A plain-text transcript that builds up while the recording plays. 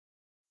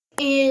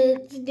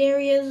It's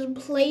Darius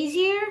Plays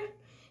here.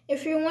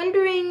 If you're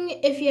wondering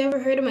if you ever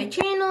heard of my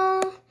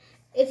channel,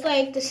 it's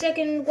like the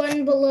second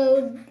one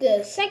below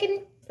the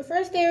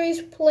first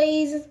Darius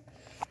Plays.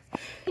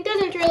 He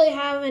doesn't really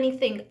have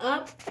anything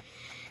up.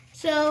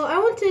 So I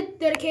want to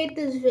dedicate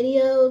this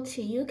video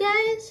to you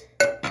guys.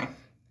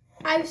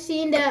 I've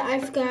seen that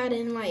I've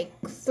gotten like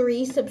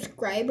 3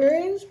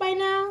 subscribers by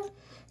now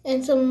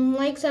and some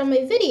likes on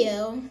my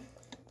video.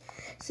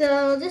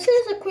 So this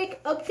is a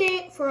quick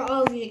update for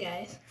all of you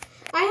guys.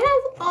 I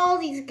have all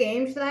these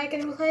games that I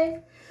can play,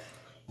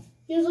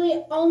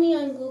 usually only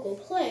on Google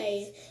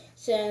Play,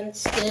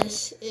 since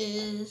this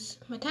is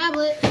my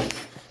tablet.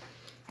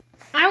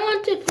 I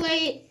want to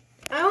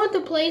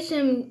play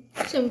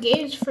some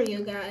games for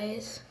you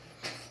guys,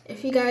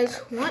 if you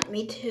guys want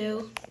me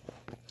to.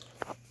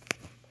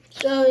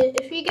 So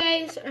if you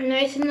guys are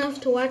nice enough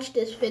to watch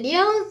this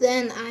video,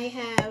 then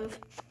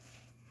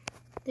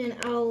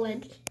I'll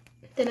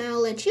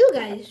let you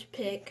guys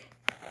pick.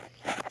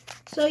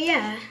 So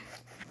yeah,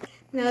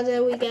 now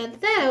that we got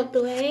that out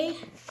the way,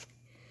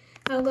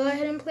 I'll go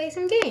ahead and play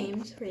some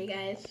games for you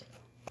guys.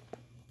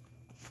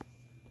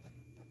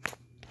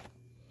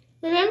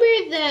 Remember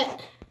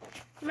that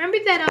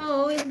I'll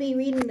always be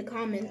reading the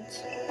comments.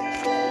 So,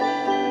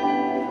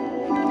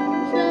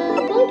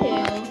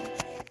 Undertale.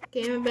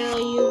 Game about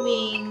you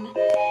being...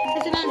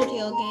 It's an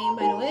Undertale game,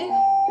 by the way.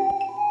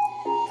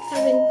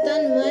 Haven't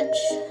done much,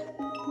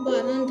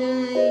 but I'm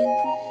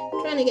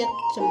trying to get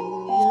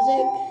some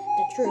music,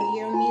 the True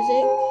Hero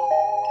music,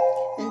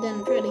 and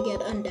then try to get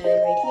Undyne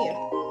right here.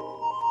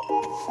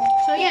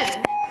 So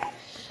yeah,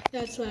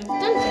 that's what I've done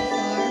so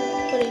far,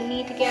 but I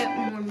need to get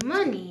more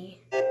money.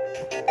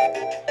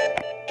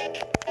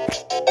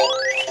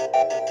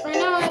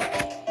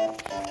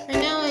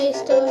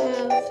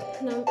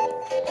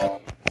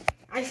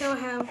 I still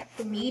have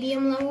the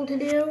medium level to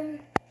do.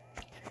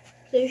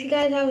 So if you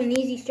guys have an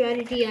easy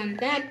strategy on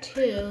that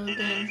too,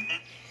 then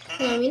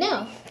let me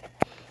know.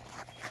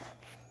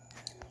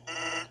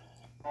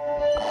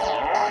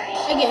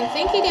 Again,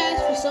 thank you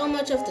guys for so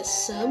much of the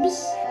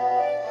subs.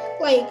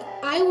 Like,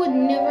 I would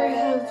never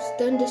have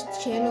done this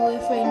channel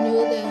if I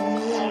knew that no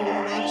one would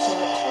watch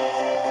it.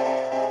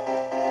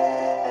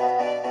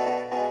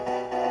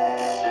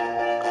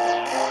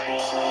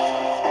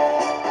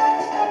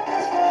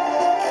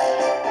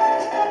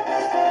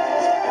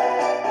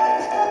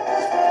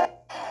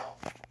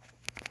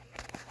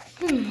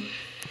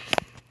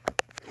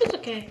 It's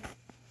okay.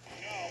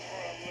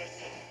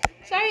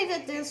 Sorry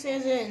that this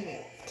isn't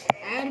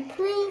ad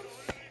proof.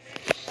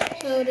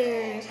 So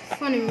there's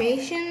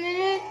Funimation in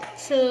it.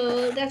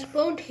 So that's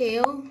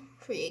Undertale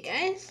for you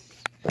guys.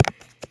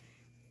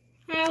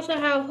 I also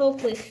have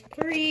Hopeless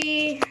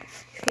 3,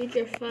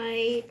 Future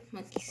Fight,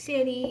 Monkey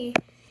City,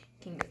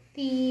 King of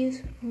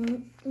Thieves,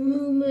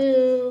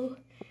 Moo,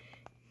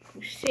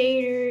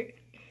 Crusaders,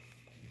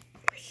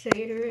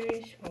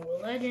 Mobile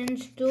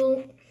Legends,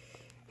 Dual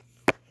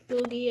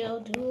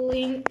DL, Duel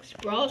Links,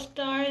 Brawl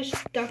Stars,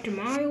 Dr.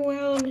 Mario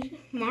World,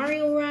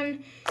 Mario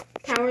Run,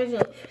 Towers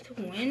of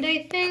Wind,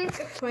 I think,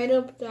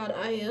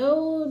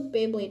 FightUp.io,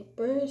 Beyblade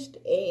Burst,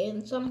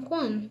 and Sonic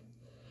 1.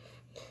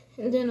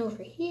 And then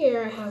over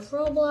here, I have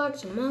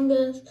Roblox, Among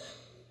Us,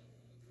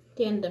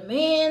 Dan the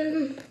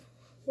Man,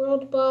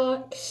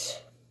 Worldbox,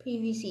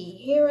 PVC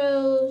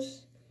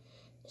Heroes,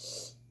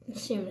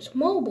 Sims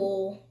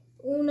Mobile,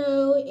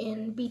 Uno,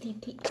 and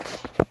BTD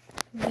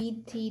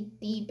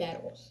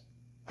Battles.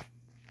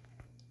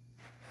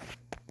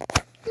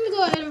 I'm gonna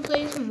go ahead and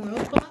play some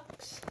Worldbox.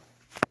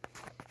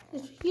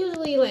 It's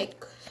usually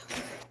like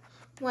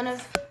one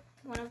of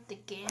the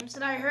games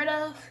that I heard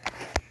of.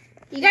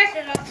 You guys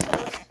should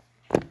also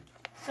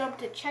sub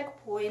to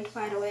Checkpoint,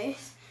 by the way.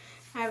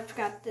 I've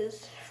got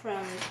this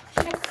from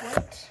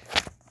Checkpoint.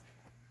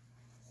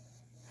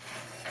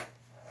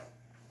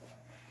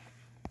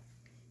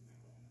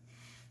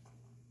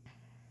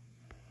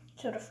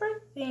 So the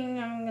first thing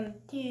I'm gonna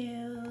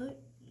do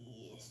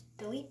is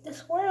delete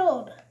this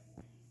world.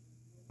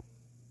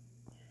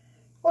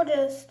 Or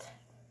just...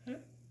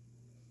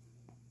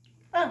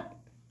 Oh,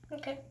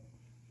 okay.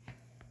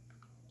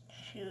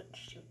 Shoot.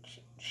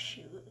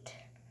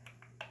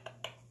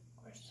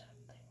 Or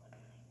something. What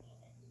do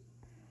I need?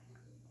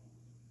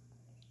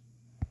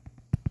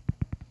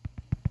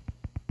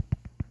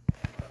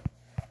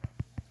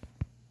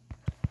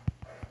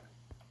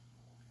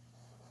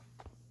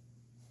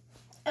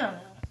 I don't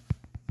know.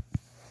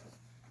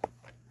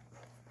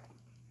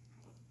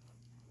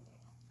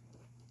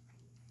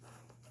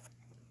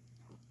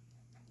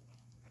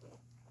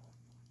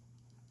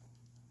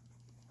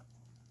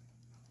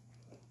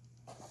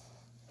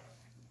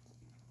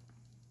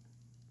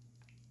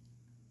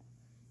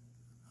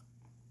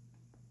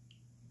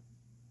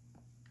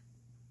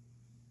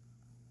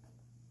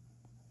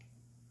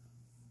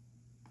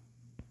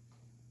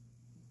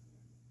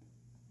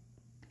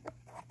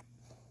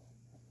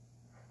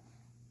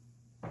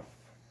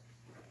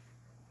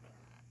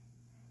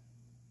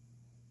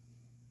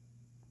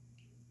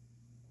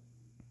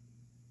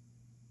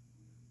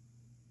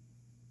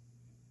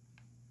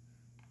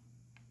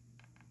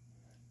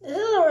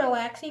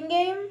 relaxing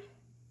game.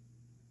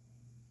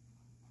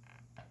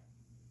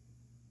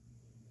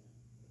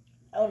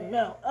 Oh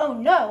no, oh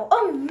no,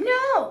 oh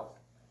no!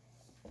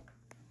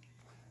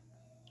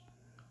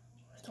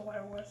 Where's the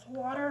water, where's the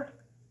water?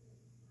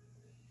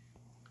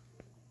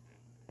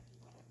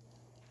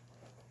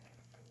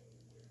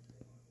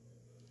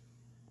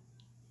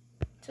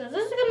 So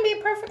this is gonna be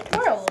a perfect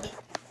world.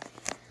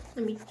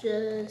 Let me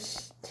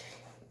just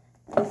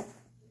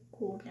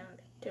cool down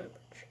the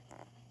temperature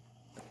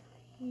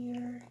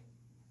here.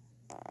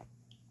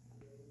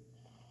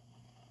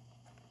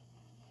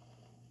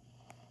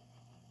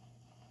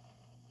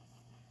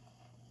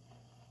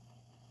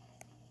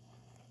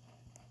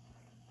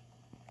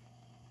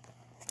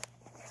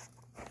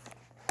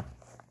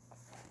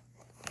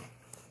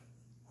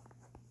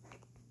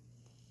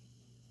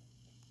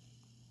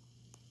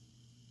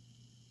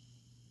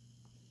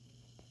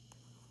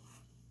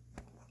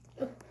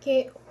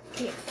 Okay.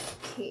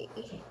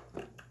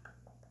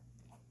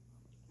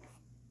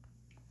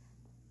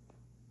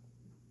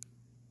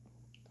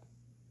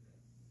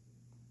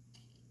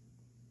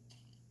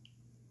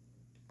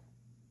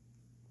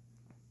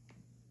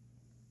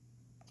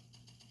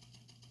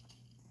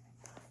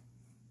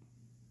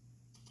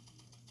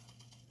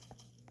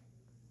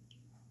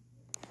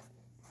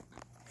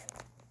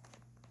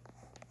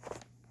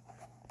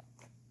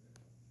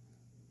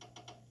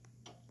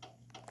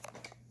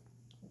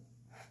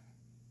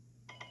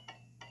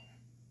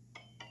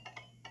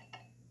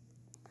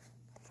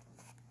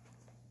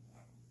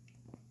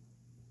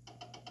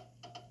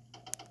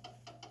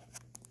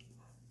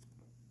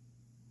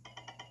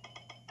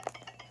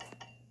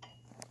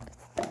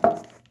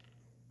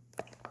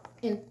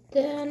 And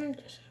then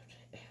just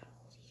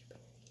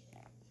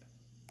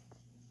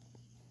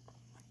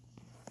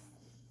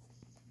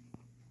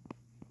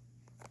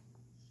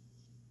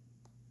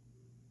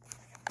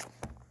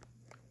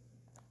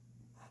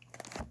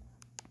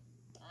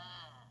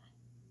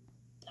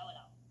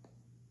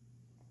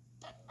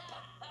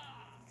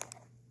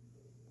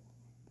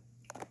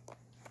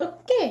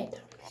okay,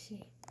 let's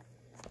see.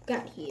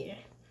 Got here.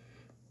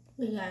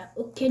 We got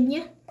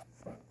Okenya.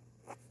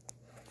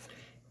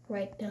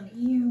 Right down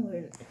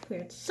here where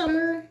it's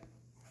summer.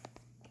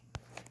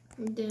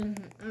 And then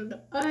on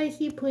the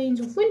icy plains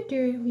of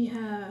winter we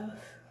have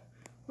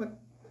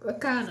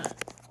Wakana.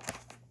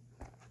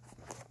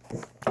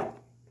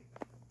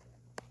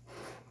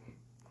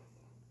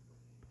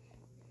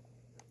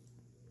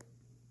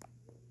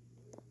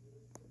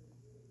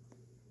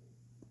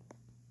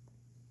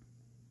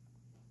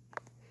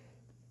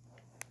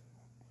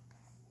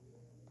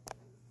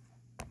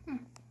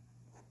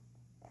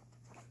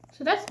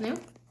 So that's new.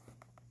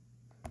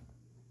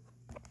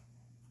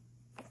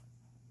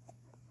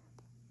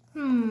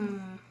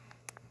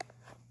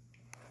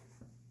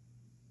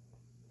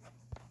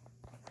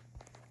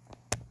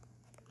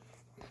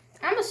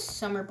 I'm a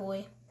summer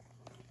boy.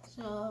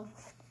 So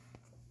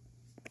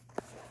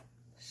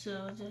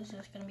this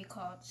is gonna be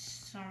called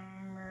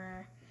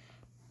Summer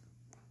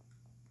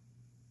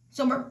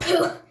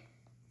Poo.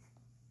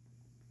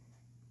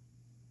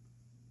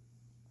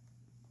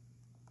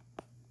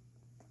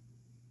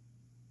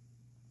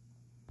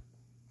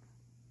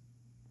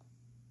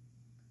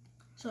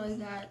 So I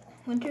got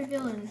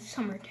Winterville and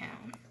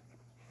Summertown.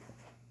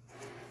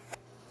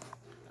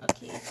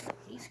 Okay, so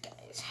these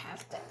guys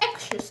have the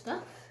extra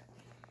stuff.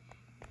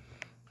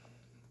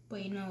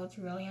 But you know what's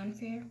really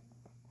unfair?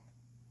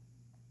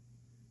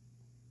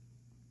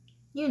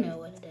 You know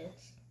what it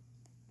is.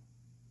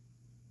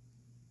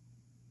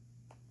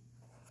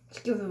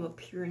 Let's give them a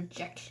pure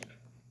injection.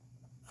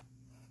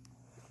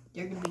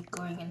 They're gonna be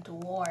going into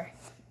war.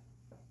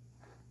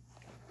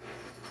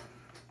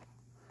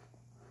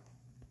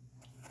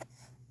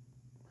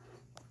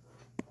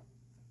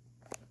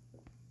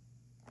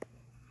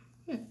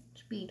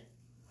 Speed,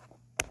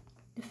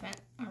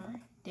 defense,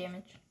 armor,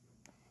 damage,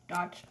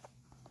 dodge,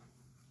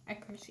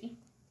 accuracy,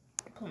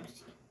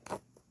 diplomacy.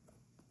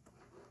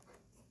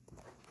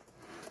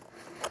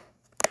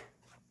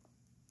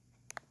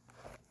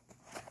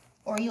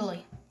 Or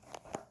Yuli.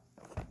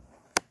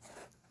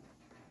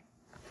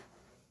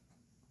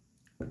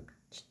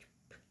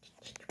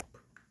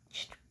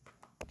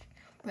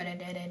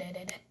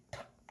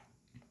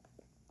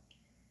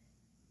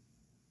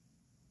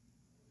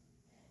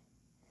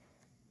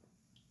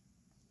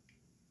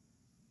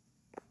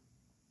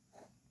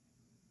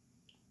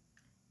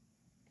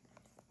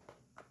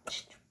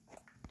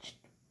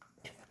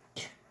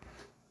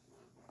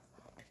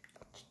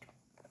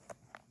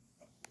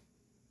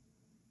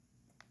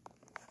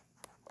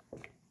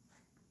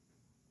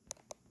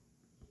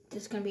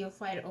 This is going to be a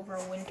fight over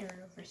winter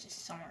versus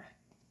summer.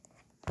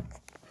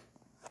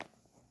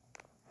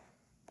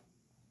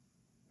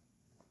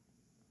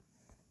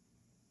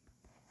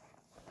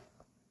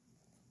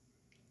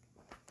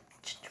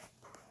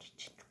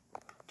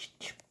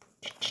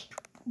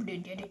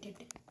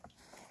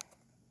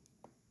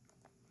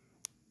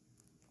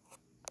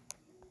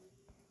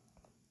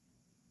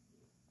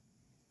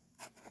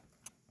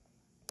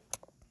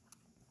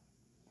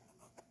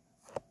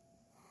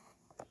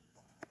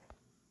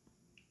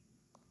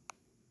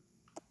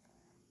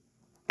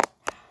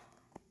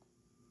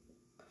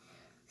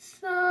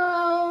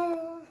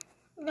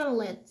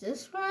 let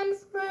this run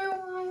for a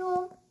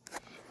while.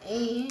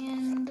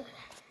 And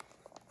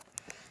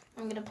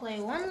I'm gonna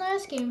play one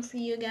last game for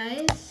you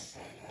guys.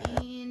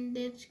 And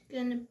it's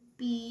gonna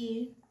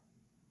be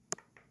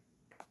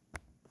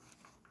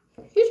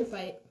Future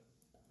Fight.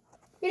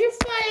 Future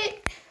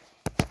Fight,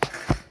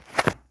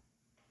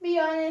 be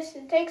honest,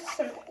 it takes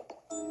some...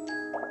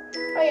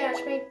 Oh yeah,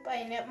 it's made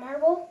by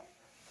Netmarble.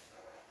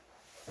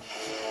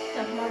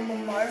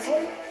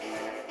 Marvel.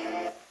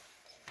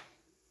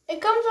 It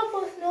comes up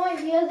with new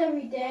ideas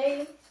every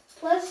day.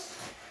 Plus,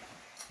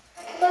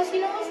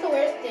 you know what's the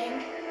worst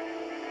thing?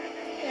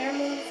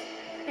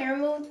 They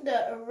removed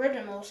the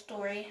original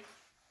story.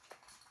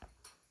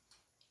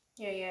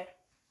 Yeah.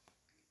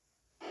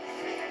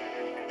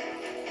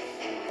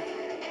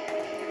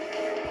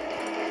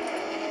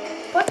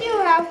 But you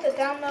have to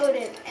download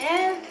it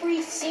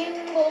every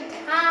single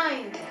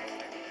time.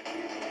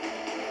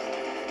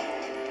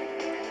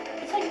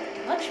 It's like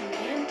much,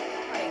 man.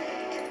 Like,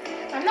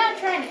 I'm not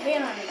trying to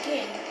hate on the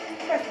game.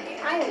 Trust me,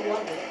 I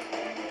love it.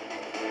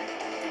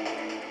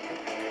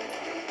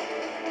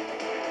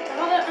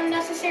 All the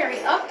unnecessary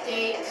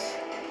updates.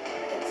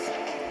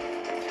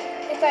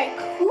 It's like,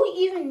 who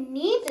even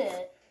needs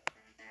it?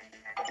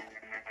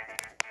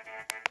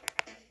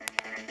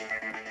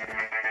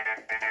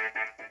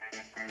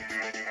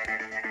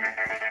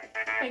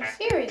 Like,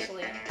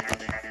 seriously.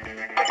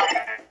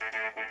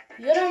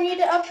 You don't need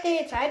the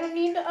updates. I don't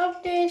need the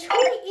updates. Who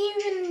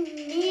even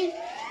needs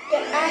the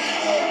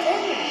actual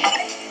game?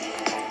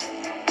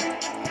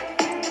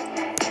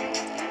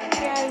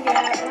 Yeah,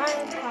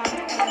 Lion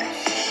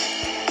Conquest.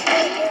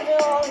 They give you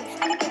all these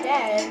stupid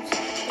ads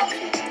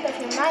that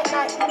you might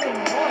not even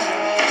want.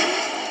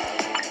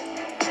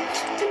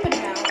 Stupid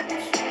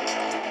amounts.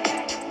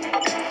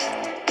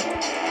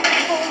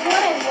 But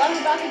what I love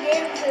about the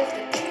game is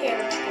the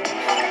characters.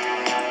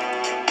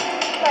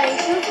 Like,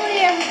 usually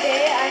every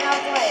day I have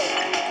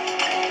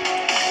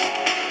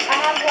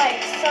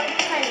some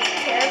kind of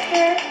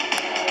character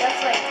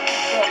that's like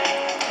good.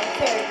 Like,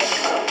 very good.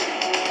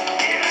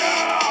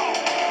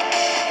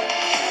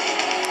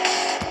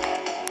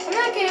 I'm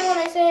not kidding when I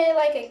say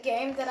like a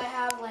game that I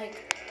have like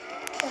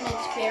when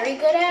it's very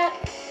good at.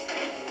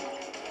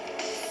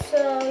 So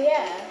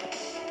yeah.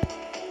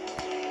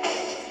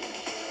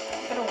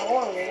 Bit of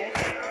Warriors.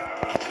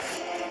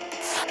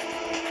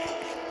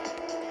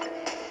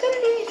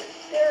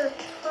 Their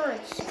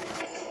currency.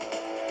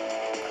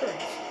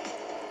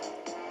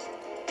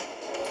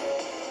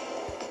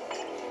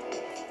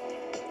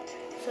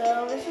 So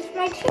this is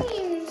my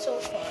team so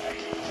far.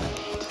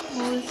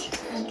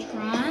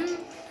 Ultron,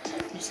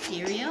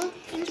 Mysterio,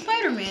 and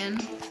Spider-Man.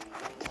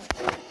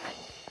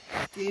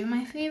 3 of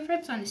my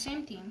favorites on the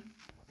same team.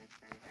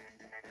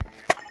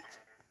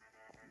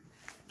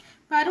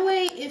 By the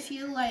way, if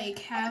you like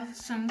have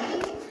some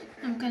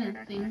kind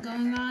of thing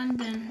going on,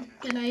 then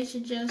I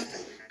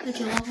suggest that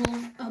you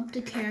level up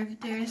the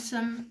characters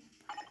some,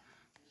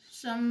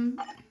 and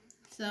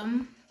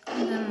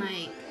then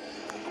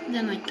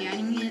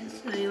adding it.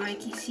 So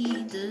like you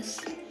see this,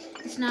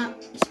 it's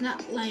not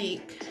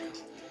like,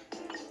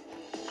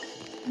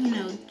 you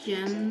know,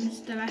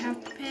 gems that I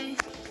have to pay.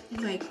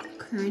 It's like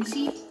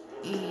currency,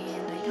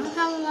 and I don't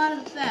have a lot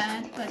of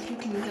that. But you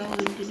can go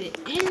into the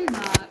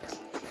inbox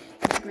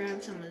and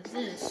grab some of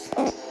this.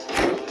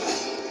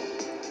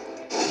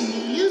 And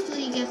you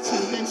usually get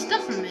some good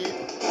stuff from it,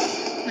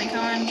 like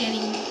how I'm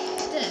getting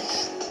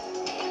this.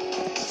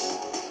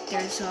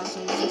 There's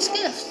also these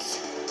gifts.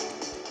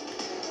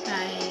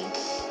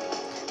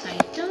 I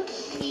don't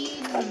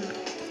need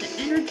the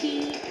energy,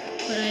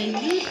 but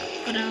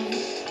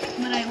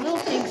I will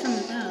take some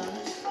of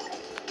those.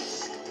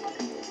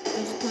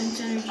 Those points,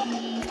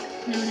 energy,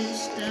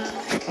 notice stuff.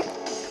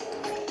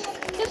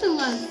 There's a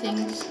lot of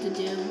things to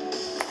do.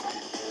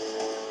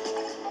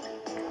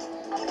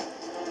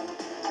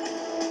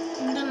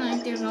 And then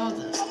like there's all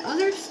this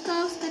other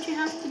stuff that you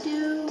have to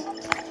do,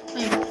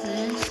 like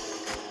this.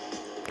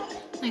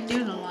 Like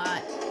there's a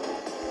lot.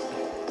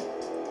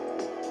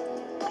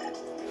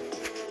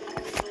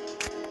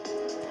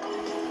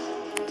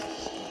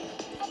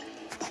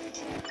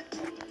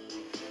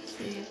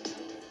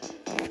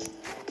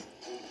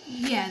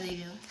 Yeah, they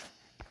do.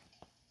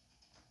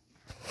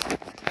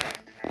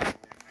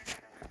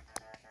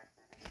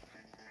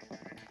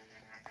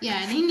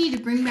 Yeah, they need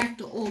to bring back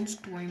the old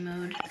story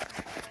mode.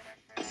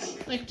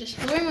 Like, the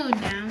story mode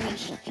now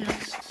is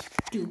just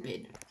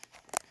stupid.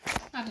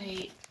 Not a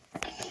hate.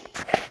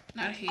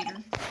 Not a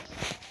hater.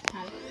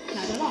 Not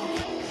at all.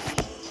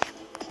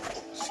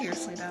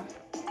 Seriously, though.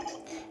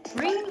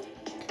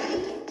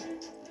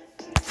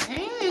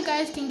 Any of you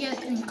guys can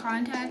get in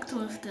contact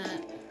with the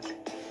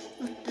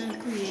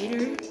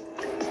creator,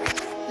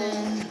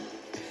 then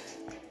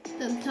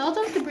tell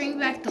them to bring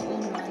back the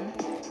old one.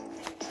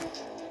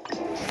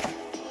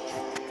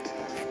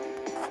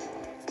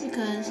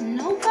 Because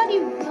nobody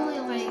really